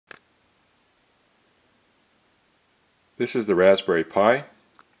This is the Raspberry Pi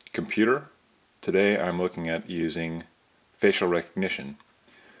computer. Today I'm looking at using facial recognition.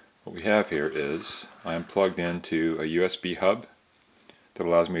 What we have here is I'm plugged into a USB hub that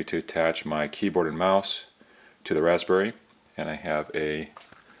allows me to attach my keyboard and mouse to the Raspberry, and I have a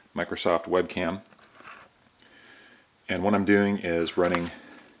Microsoft webcam. And what I'm doing is running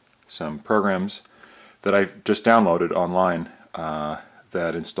some programs that I've just downloaded online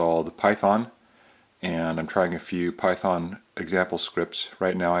that installed Python, and I'm trying a few Python example scripts.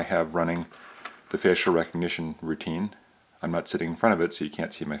 Right now I have running the facial recognition routine. I'm not sitting in front of it so you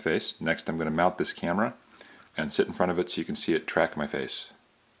can't see my face. Next I'm going to mount this camera and sit in front of it so you can see it track my face.